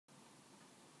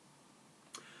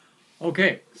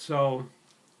Okay, so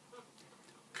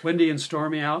windy and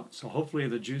stormy out, so hopefully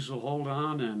the juice will hold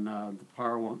on and the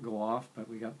power won't go off, but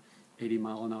we got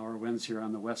 80-mile-an-hour winds here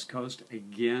on the west coast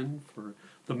again for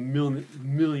the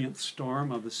millionth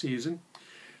storm of the season.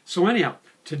 So anyhow,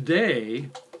 today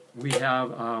we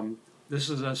have, this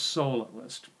is a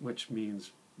soloist, which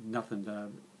means nothing to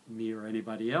me or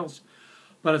anybody else,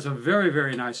 but it's a very,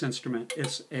 very nice instrument.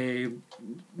 It's a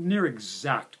near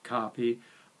exact copy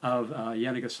of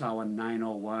Yani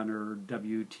 901 or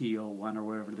WT01 or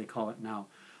whatever they call it now.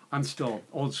 I'm still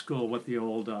old school with the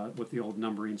old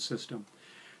numbering system.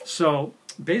 So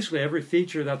basically every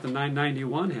feature that the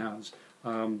 991 has,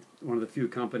 one of the few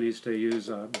companies to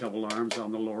use double arms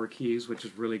on the lower keys, which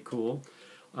is really cool.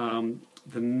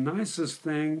 The nicest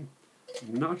thing,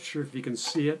 I'm not sure if you can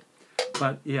see it,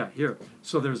 but yeah, here.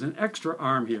 So there's an extra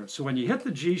arm here. So when you hit the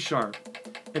G sharp,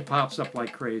 it pops up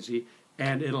like crazy,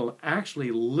 and it'll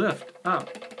actually lift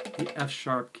up the F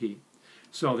sharp key.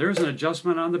 So there's an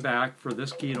adjustment on the back for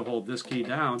this key to hold this key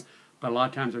down, but a lot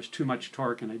of times there's too much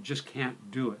torque and it just can't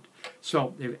do it.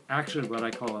 So they've actually what I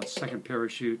call a second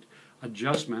parachute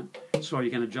adjustment, so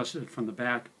you can adjust it from the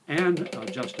back and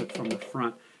adjust it from the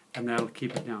front, and that'll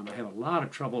keep it down. I have a lot of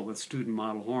trouble with student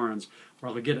model horns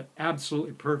where I'll get it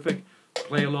absolutely perfect,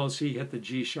 play a low C, hit the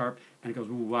G sharp, and it goes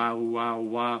wow, wow,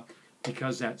 wow,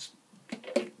 because that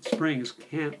springs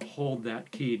can't hold that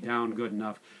key down good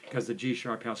enough, because the G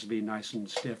sharp has to be nice and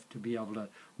stiff to be able to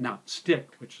not stick,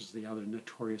 which is the other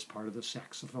notorious part of the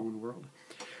saxophone world.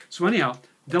 So anyhow,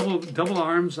 double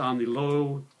arms on the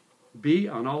low B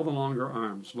on all the longer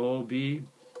arms. Low B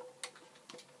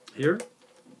here,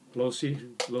 low C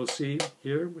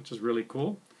here, which is really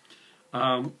cool.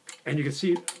 And you can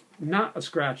see not a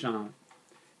scratch on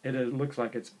it. It looks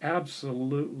like it's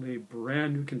absolutely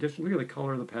brand new condition. Look at the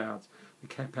color of the pads. The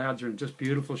pads are in just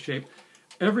beautiful shape.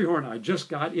 Every horn I just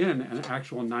got in an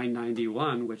actual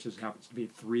 991, which happens to be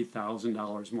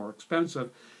 $3,000 more expensive,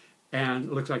 and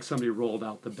it looks like somebody rolled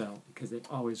out the bell because they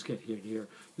always get hit here.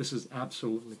 This is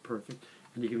absolutely perfect,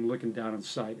 and you can looking down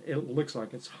inside. It looks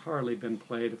like it's hardly been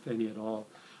played, if any at all.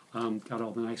 Got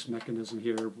all the nice mechanism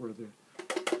here where the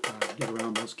get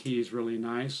around those keys really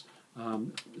nice.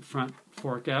 Front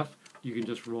fork F, you can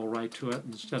just roll right to it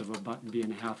instead of a button being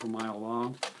half a mile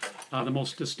long. The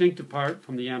most distinctive part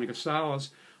from the Yani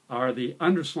are the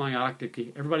underslung octave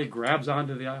key. Everybody grabs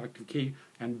onto the octave key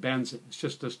and bends it. It's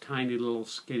just this tiny little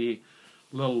skinny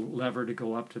little lever to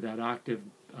go up to that octave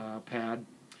pad.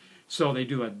 So they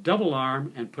do a double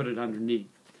arm and put it underneath.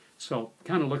 So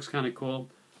kind of looks kind of cool.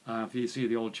 If you see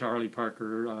the old Charlie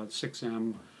Parker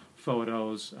 6M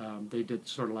photos, they did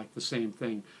sort of like the same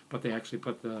thing, but they actually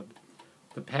put the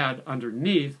pad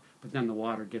underneath, but then the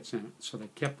water gets in it. So they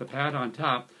kept the pad on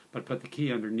top, but put the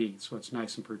key underneath, so it's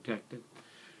nice and protected.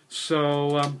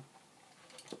 So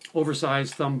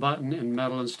oversized thumb button in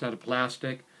metal instead of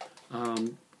plastic.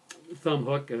 Thumb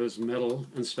hook is metal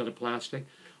instead of plastic.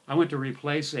 I went to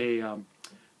replace a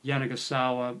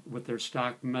Yani with their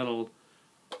stock metal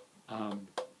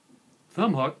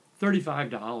thumb hook,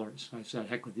 $35. I said,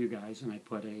 heck with you guys, and I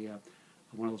put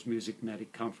one of those Music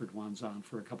Medic Comfort ones on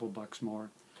for a couple bucks more.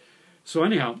 So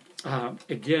anyhow,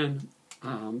 again,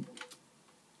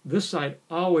 this side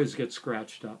always gets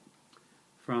scratched up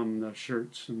from the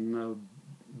shirts and the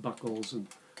buckles, and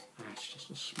it's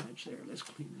just a smudge there. Let's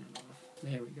clean that off.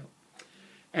 There we go.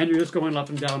 And you're just going up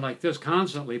and down like this,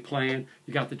 constantly playing.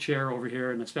 You got the chair over here,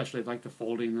 and especially like the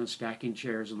folding and the stacking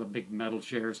chairs or the big metal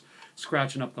chairs,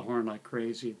 scratching up the horn like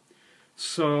crazy.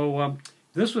 So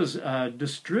this was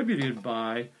distributed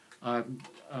by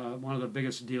one of the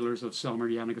biggest dealers of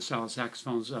Selmer Yani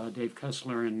saxophones, Dave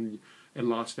Kessler in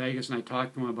Las Vegas, and I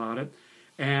talked to him about it.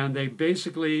 And they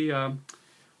basically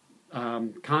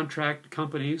contract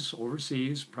companies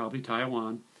overseas, probably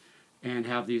Taiwan, and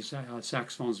have these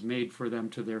saxophones made for them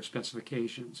to their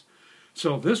specifications.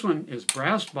 So this one is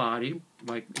brass body,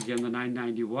 like again the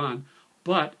 991,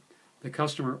 but the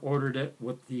customer ordered it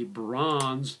with the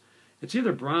bronze. It's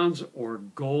either bronze or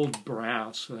gold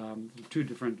brass, two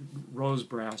different rose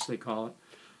brass they call it,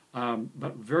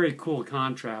 but very cool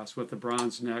contrast with the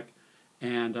bronze neck,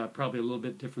 and probably a little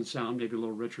bit different sound, maybe a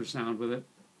little richer sound with it.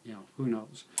 You know, who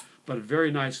knows? But a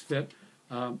very nice fit.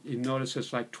 You notice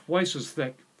it's like twice as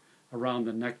thick around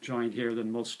the neck joint here than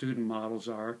most student models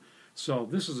are. So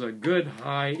this is a good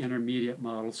high intermediate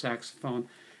model saxophone,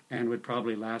 and would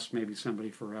probably last maybe somebody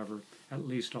forever, at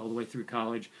least all the way through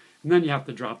college. And then you have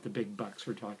to drop the big bucks.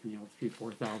 We're talking,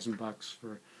 $3,000-4,000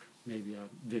 for maybe a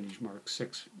vintage Mark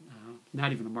 6.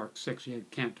 Not even a Mark 6. You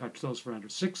can't touch those for under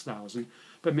 $6,000,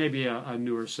 but maybe a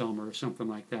newer Selmer or something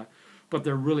like that. but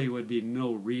there really would be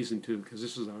no reason to, because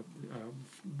this is a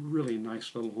really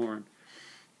nice little horn.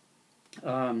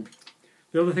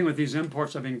 The other thing with these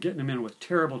imports, I've been getting them in with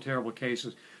terrible, terrible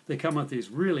cases. They come with these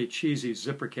really cheesy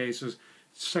zipper cases.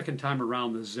 Second time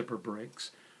around, the zipper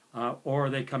breaks. Or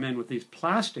they come in with these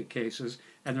plastic cases,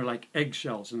 and they're like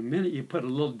eggshells. And the minute you put a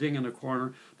little ding in the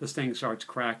corner, this thing starts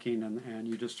cracking, and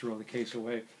you just throw the case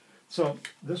away. So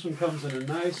this one comes in a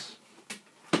nice,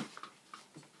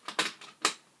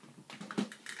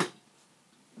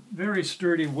 very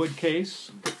sturdy wood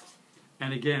case,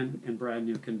 and again, in brand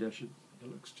new condition. It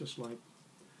looks just like,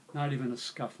 not even a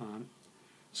scuff on it.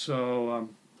 So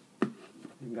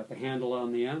you've got the handle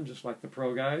on the end, just like the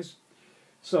Pro guys.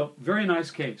 So very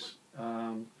nice case.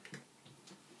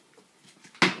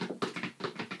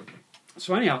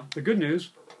 So anyhow, the good news.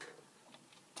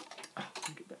 Oh,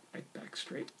 get that right back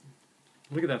straight.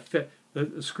 Look at that fit.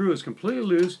 The screw is completely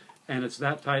loose, and it's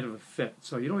that tight of a fit.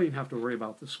 So you don't even have to worry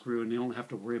about the screw, and you don't have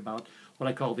to worry about what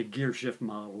I call the gear shift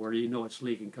model, where you know it's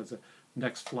leaking because the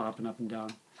neck's flopping up and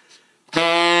down.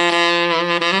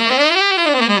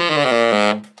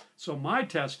 So my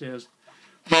test is,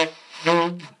 get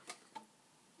my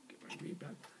reed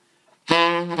back.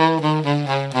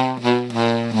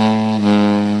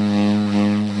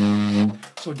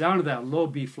 So down to that low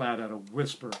B flat at a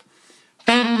whisper.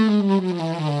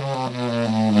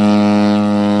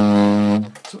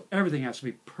 So everything has to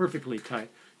be perfectly tight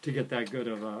to get that good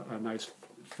of a nice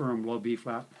firm low B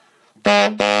flat.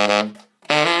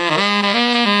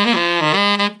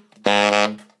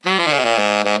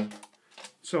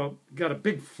 So got a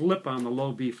big flip on the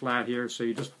low B flat here, so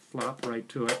you just flop right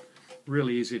to it.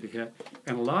 Really easy to hit.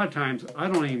 And a lot of times I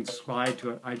don't even slide to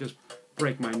it. I just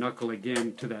break my knuckle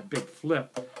again to that big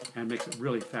flip, and makes it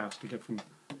really fast to get from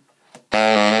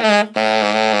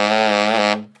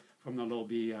the low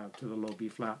B to the low B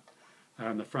flat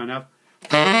on the front F.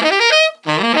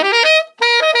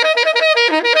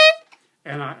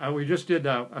 And we just did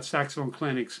a saxophone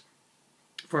clinics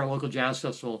for our local jazz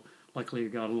festival. Luckily, we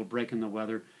got a little break in the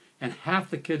weather. And half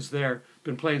the kids there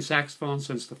been playing saxophone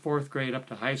since the 4th grade up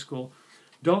to high school.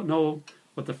 Don't know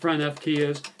what the front F key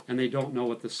is, and they don't know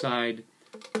what the side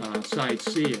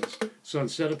C is. So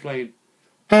instead of playing,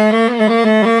 and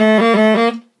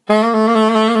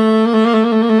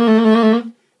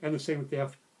the same with the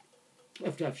F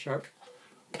sharp.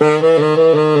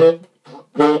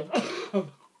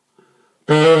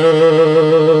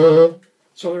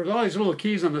 So there's all these little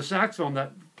keys on the saxophone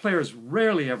that players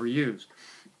rarely ever use.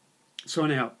 So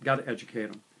anyhow, got to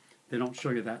educate them. They don't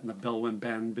show you that in the Bellwin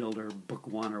Band Builder Book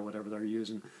 1 or whatever they're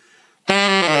using.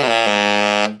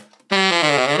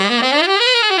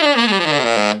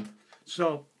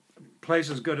 So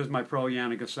plays as good as my Pro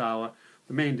Yani.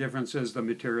 The main difference is the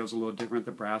material is a little different.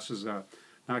 The brass is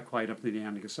not quite up to the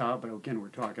Yani, but again, we're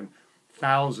talking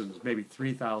thousands, maybe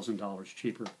 $3,000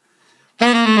 cheaper.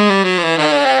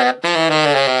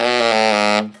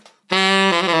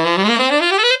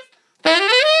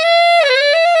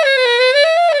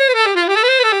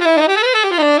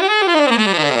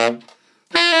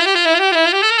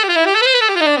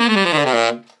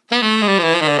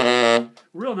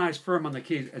 Real nice firm on the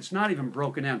keys. It's not even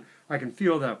broken in. I can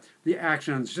feel the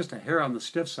action. It's just a hair on the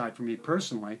stiff side for me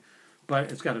personally,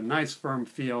 but it's got a nice firm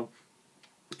feel,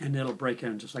 and it'll break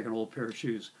in just like an old pair of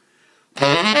shoes.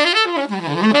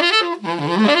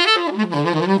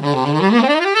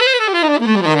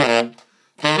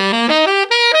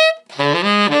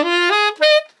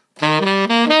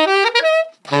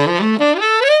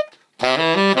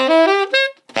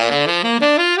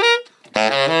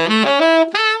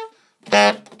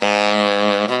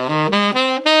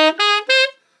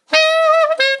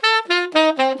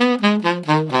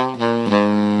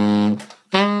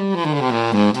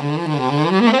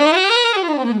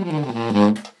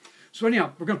 So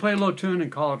anyhow, we're going to play a little tune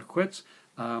and call it quits.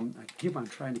 I keep on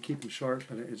trying to keep them short,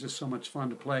 but it's just so much fun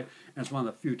to play. And it's one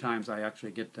of the few times I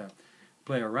actually get to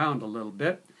play around a little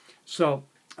bit. So,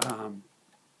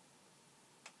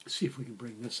 see if we can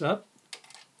bring this up.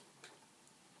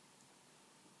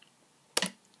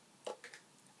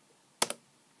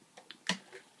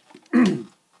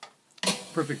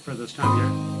 Perfect for this time here.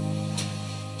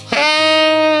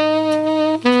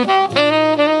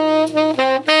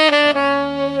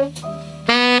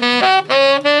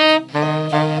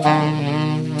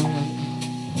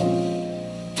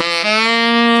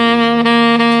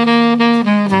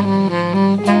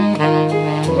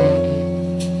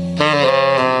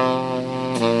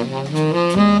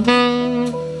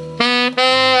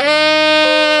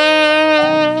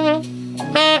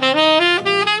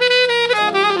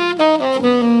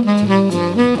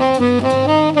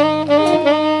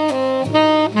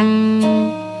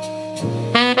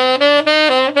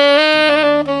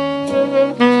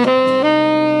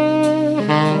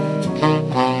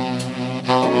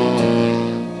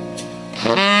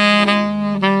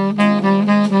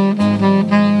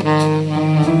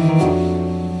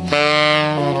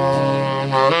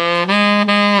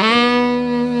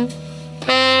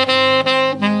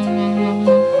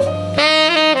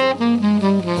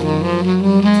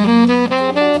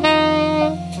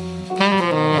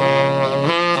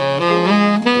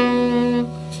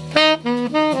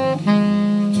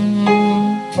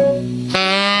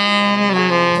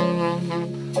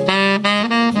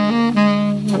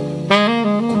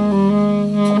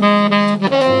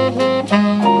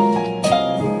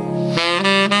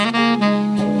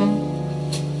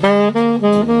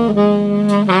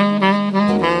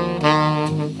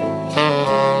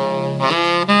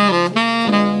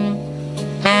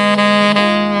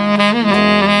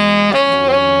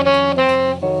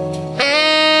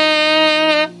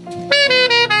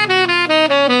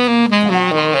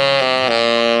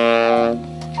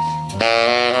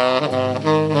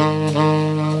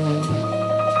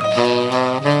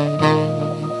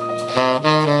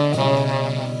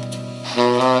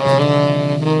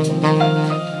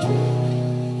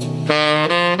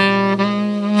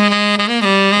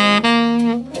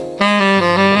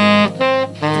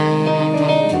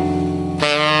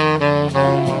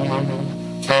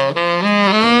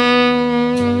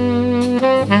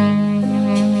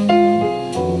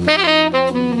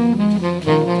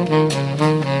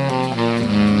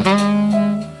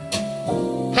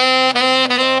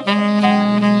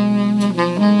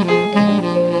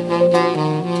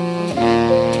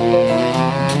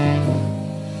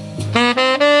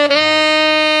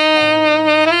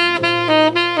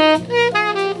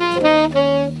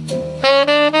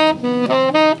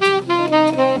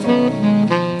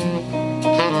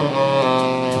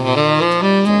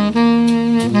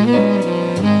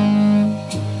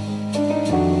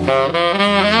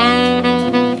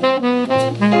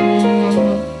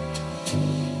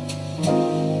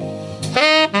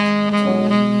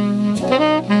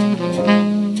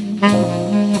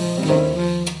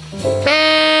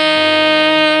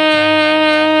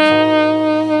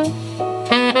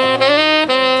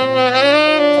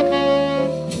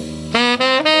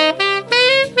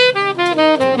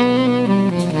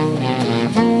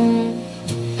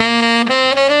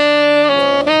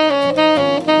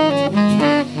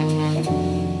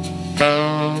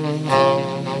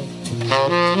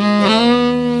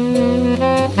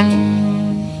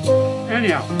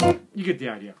 Anyhow, you get the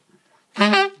idea.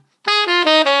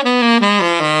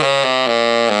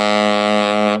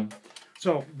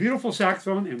 So, beautiful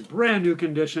saxophone in brand new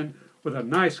condition with a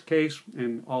nice case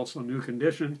and also new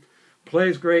condition.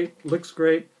 Plays great, looks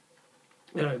great,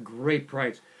 at a great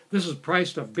price. This is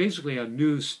priced at basically a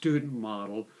new student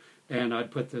model, and I'd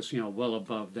put this, well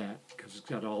above that because it's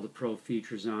got all the pro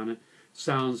features on it.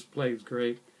 Sounds, plays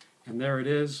great, and there it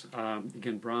is.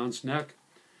 Again, bronze neck,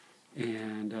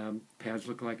 and pads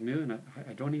look like new, and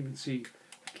I don't even see,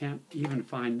 I can't even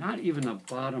find, not even the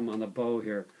bottom on the bow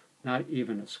here, not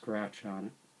even a scratch on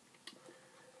it.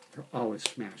 They're always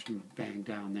smashed and banged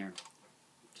down there.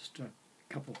 Just a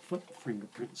couple foot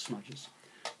fingerprint smudges.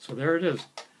 So there it is.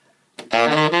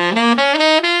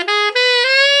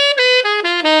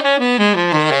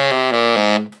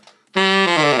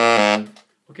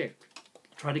 Okay,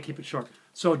 try to keep it short.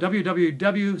 So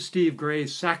www.Steve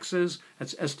Gray's Saxes,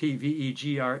 that's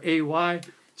STVEGRAY,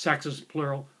 saxes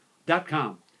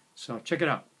plural.com. So check it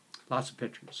out. Lots of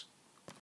pictures.